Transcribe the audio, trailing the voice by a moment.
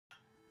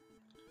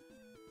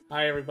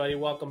Hi everybody,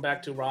 welcome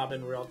back to Rob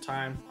in Real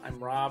Time. I'm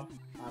Rob,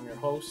 I'm your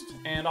host,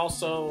 and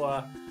also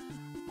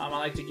I'd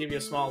like to give you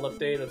a small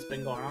update that's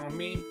been going on with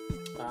me.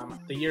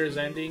 The year is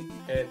ending.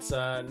 It's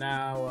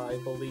now, I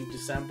believe,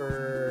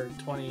 December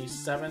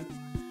 27th.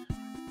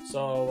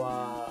 So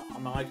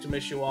I'd like to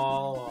wish you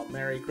all a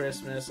Merry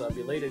Christmas, a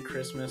belated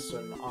Christmas,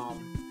 and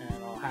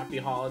happy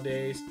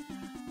holidays.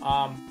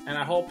 And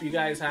I hope you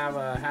guys have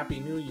a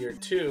Happy New Year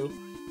too.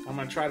 I'm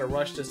going to try to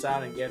rush this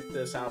out and get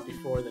this out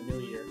before the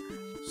New Year.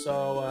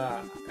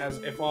 So,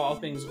 if all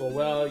things go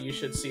well, you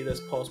should see this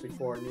post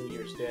before New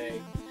Year's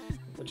Day,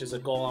 which is a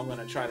goal I'm going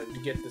to try to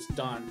get this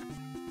done.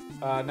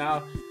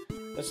 Now,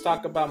 let's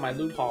talk about my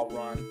loot haul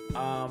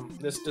run.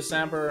 This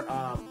December,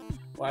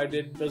 what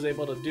I was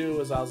able to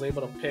do is I was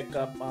able to pick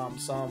up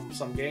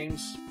some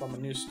games from a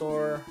new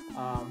store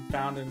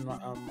found in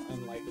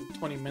like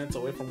 20 minutes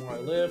away from where I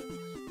live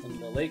in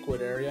the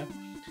Lakewood area.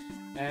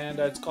 And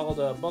it's called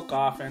a Book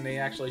Off, and they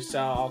actually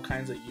sell all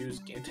kinds of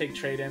used and take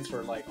trade-ins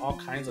for like all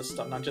kinds of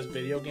stuff, not just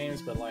video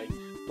games, but like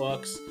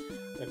books,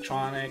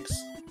 electronics,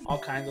 all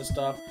kinds of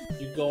stuff.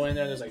 You go in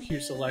there, there's a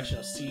huge selection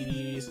of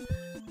CDs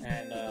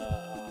and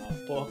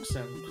books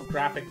and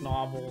graphic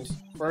novels.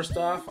 First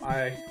off,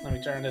 let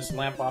me turn this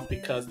lamp off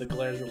because the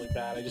glare is really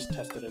bad. I just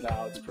tested it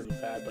out, it's pretty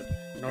bad, but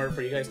in order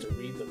for you guys to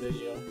read the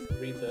video,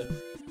 read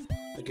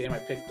the game I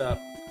picked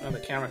up, and the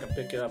camera can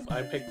pick it up,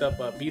 I picked up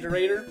a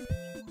RiRt.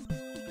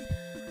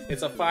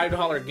 It's a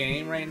 $5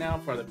 game right now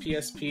for the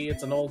PSP.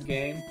 It's an old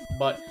game,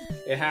 but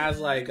it has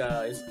like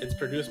it's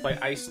produced by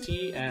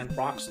Ice-T and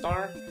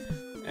Rockstar,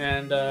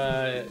 and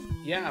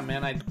yeah,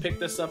 man, I picked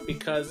this up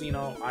because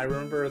I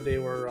remember they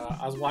were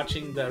I was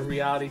watching the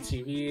reality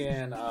TV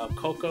and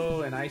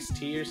Coco and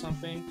Ice-T or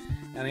something,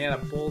 and they had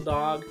a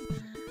bulldog.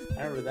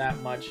 I remember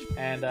that much,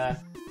 and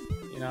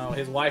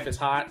his wife is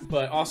hot,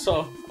 but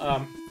also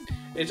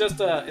it's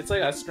just it's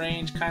like a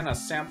strange kind of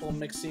sample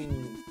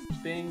mixing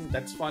thing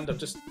that's fun to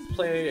just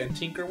play and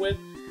tinker with.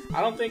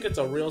 I don't think it's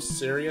a real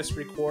serious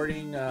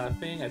recording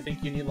thing. I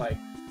think you need like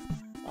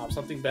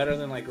something better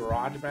than like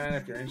GarageBand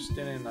if you're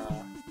interested in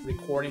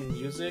recording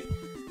music.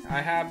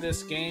 I have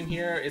this game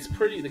here.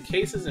 The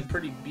case is in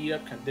pretty beat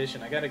up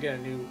condition. I gotta get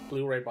a new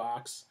Blu-ray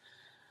box.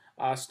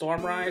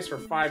 Stormrise for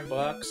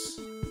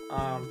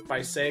 $5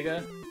 by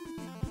Sega,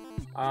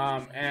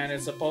 and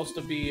it's supposed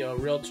to be a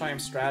real-time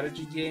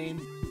strategy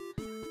game,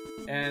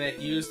 and it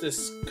used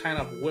this kind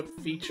of whip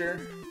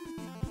feature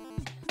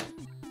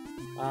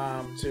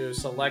to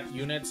select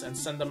units and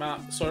send them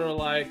out, sort of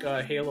like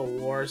Halo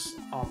Wars,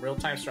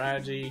 real-time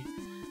strategy,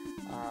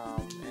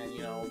 and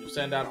you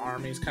send out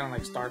armies, kind of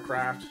like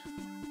StarCraft.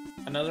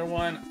 Another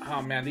one,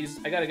 oh man,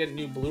 I gotta get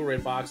new Blu-ray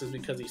boxes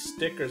because these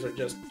stickers are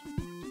just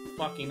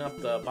fucking up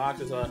the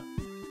boxes.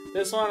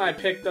 This one I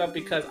picked up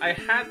because I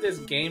had this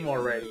game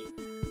already,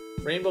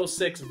 Rainbow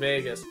Six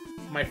Vegas.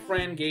 My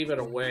friend gave it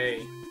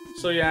away,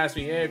 so he asked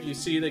me, hey, if you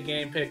see the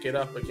game, pick it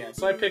up again.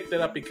 So I picked it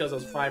up because it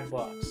was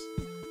 $5.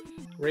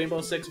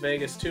 Rainbow Six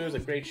Vegas 2 is a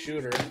great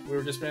shooter. We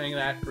were just playing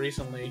that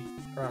recently,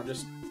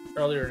 just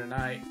earlier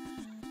tonight.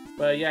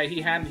 But yeah,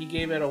 he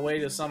gave it away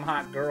to some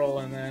hot girl,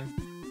 and then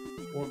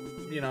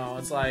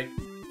it's like,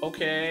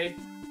 okay,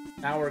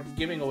 now we're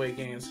giving away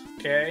games,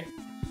 okay?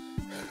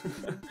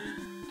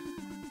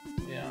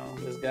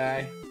 This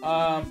guy.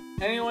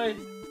 Anyway,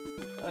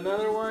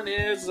 another one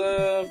is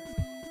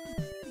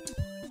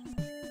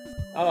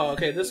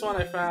this one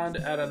I found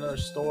at another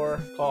store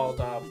called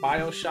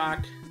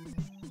BioShock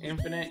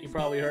Infinite. You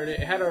probably heard it.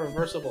 It had a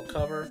reversible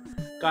cover.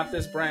 Got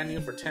this brand new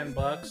for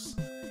 $10.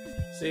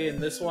 See, and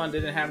this one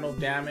didn't have no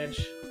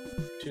damage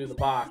to the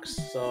box,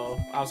 so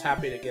I was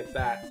happy to get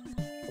that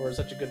for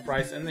such a good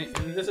price. And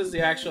this is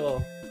the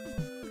actual,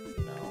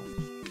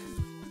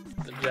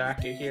 the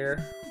jacket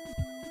here.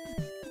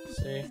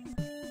 See,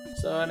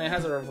 and it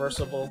has a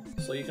reversible,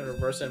 so you can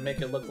reverse it and make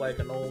it look like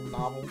an old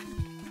novel.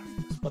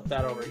 Let's put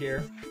that over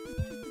here.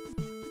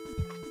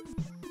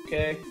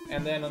 Okay,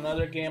 and then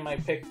another game I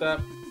picked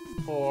up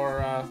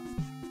for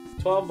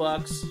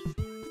 $12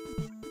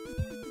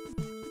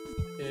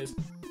 is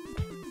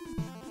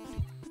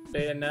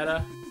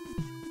Bayonetta.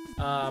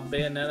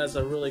 Bayonetta is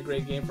a really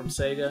great game from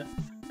Sega.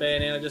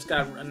 Bayonetta just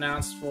got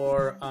announced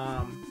for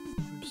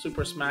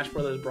Super Smash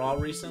Bros. Brawl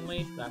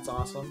recently. That's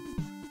awesome.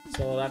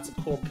 So that's a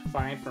cool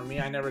find for me.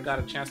 I never got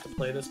a chance to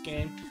play this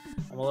game.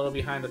 I'm a little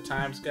behind the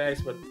times,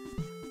 guys, but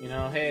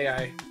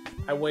hey,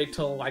 I wait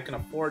till I can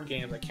afford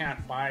games. I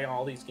can't buy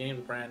all these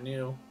games brand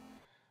new.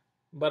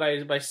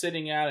 But by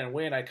sitting out and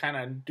wait, I kind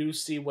of do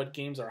see what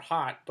games are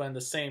hot, but at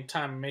the same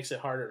time, it makes it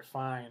harder to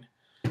find.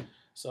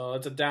 So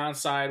it's a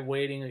downside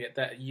waiting to get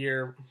that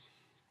year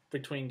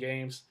between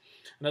games.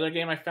 Another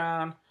game I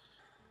found,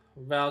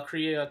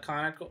 Valkyria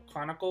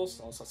Chronicles.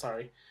 Oh,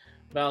 sorry,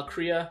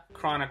 Valkyria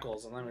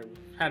Chronicles. And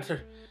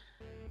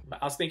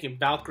I was thinking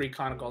Valkyrie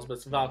Chronicles, but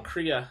it's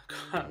Valkyria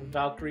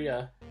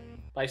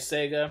by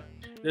Sega.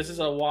 This is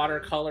a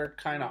watercolor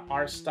kind of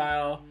art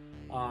style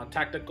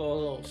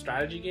tactical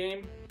strategy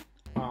game.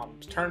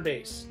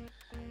 Turn-based,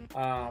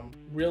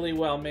 really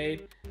well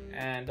made,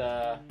 and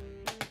I'm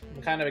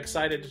kind of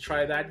excited to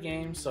try that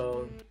game.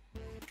 So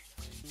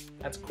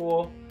That's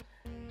cool.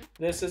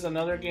 This is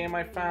another game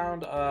I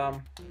found,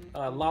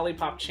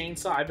 Lollipop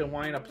Chainsaw. I've been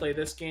wanting to play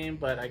this game,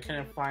 but I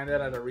couldn't find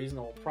it at a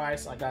reasonable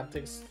price. I got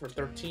this for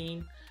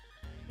 13.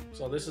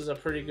 So this is a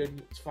pretty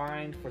good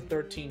find for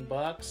 13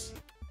 bucks.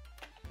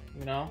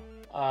 You know,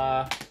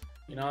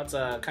 it's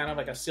a kind of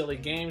like a silly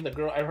game. The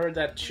girl, I heard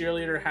that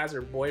cheerleader has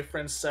her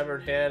boyfriend's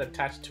severed head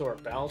attached to her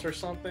belt or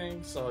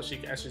something. So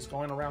she's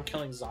going around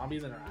killing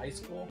zombies in her high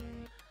school.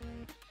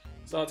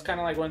 So it's kind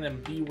of like one of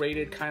them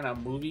B-rated kind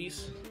of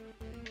movies.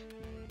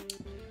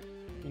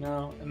 You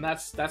know, and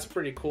that's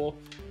pretty cool.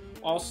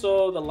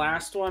 Also, the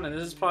last one, and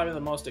this is probably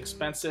the most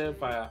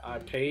expensive I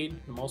paid.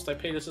 The most I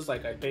paid,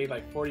 I paid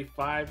like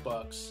 45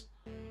 bucks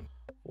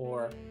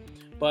for,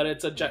 but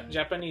it's a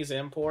Japanese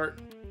import,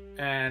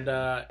 and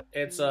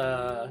it's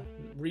a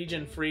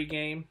region-free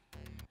game.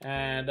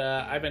 And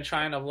I've been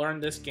trying to learn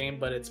this game,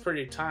 but it's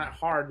pretty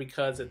hard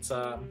because it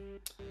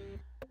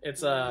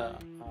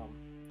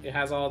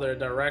has all their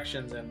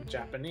directions in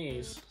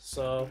Japanese.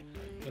 So,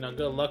 you know,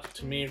 good luck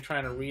to me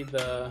trying to read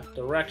the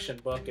direction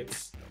book.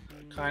 It's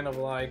kind of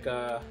like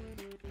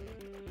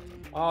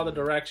all the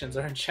directions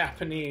are in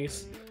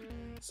Japanese.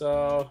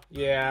 So,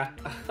 yeah.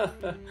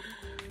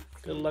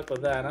 Good luck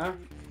with that, huh?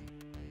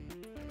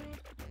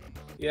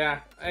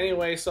 Yeah,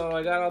 anyway, so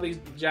I got all these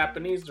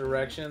Japanese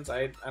directions,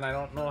 and I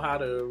don't know how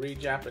to read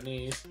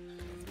Japanese.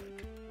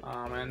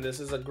 And this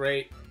is a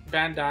great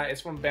Bandai,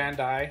 it's from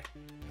Bandai,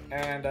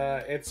 and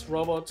it's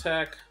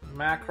Robotech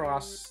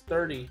Macross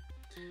 30,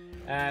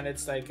 and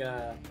it's like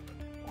a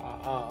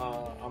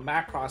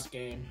Macross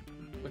game.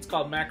 It's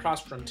called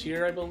Macross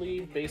Frontier, I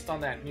believe, based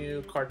on that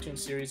new cartoon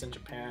series in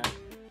Japan.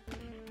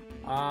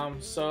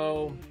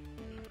 So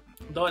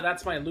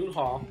that's my loot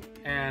haul,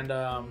 and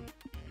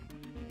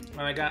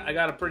I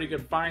got a pretty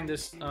good find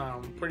this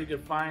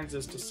finds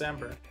this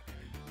December.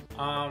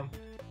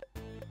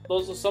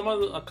 Those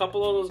are a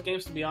couple of those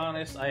games, to be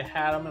honest. I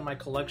had them in my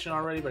collection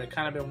already, but I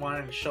kind of been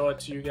wanting to show it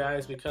to you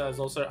guys because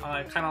those are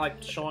I kind of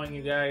like showing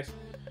you guys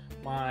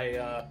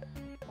my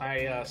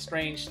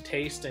strange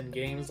taste in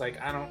games.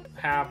 Like, I don't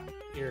have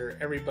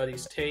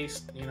everybody's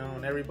taste, you know,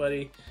 and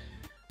everybody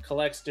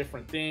collects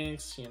different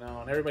things, you know,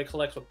 and everybody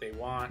collects what they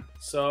want.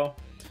 So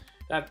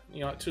that,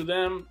 you know, to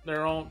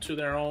their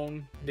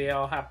own, they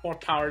all have more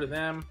power to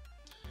them,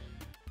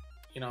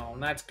 you know,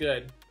 and that's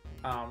good.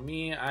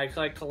 Me, I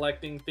like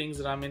collecting things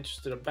that I'm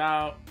interested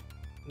about.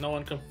 No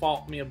one can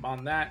fault me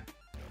on that.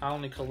 I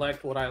only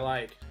collect what I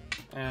like,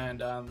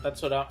 and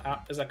that's what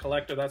as a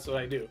collector, that's what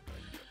I do.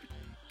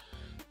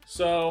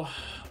 So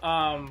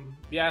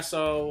yeah,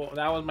 so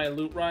that was my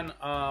loot run.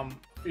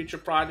 Future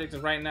projects,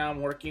 and right now I'm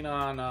working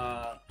on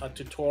a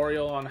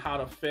tutorial on how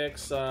to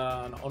fix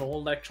an old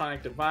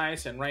electronic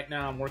device, and right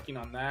now I'm working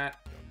on that.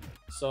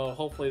 So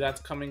hopefully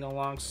that's coming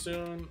along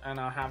soon, and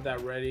I'll have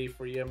that ready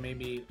for you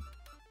maybe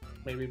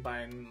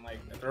by like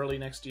early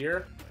next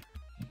year.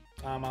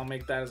 I'll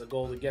make that as a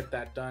goal to get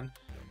that done.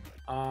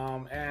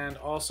 And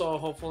also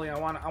hopefully I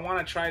want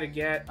to try to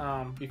get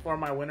before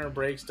my winter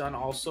break's done,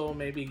 also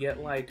maybe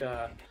get like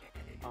an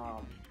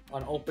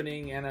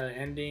opening and an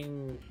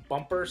ending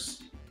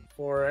bumpers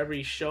for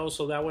every show,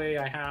 so that way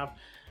I have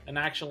an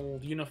actual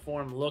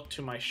uniform look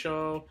to my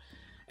show.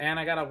 And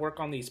I gotta work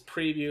on these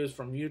previews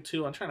from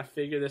YouTube. I'm trying to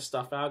figure this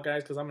stuff out,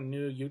 guys, because I'm a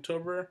new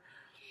YouTuber.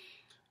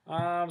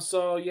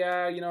 So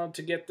yeah, you know,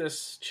 to get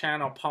this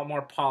channel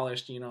more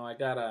polished, you know, I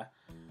gotta,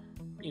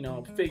 you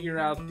know, figure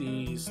out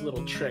these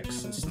little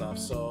tricks and stuff.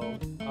 So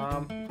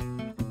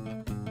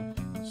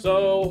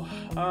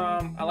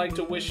I like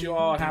to wish you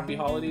all happy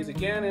holidays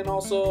again, and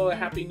also a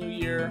happy new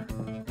year.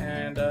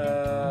 And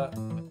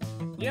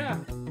yeah,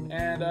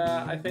 and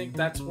I think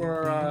that's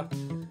where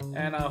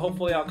and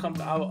hopefully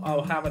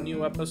I'll have a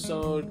new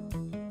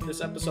episode,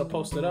 this episode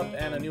posted up,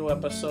 and a new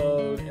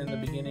episode in the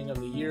beginning of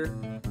the year,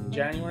 in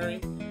January.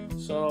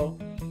 So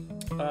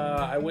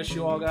I wish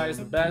you all guys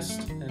the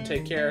best, and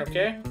take care,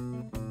 okay?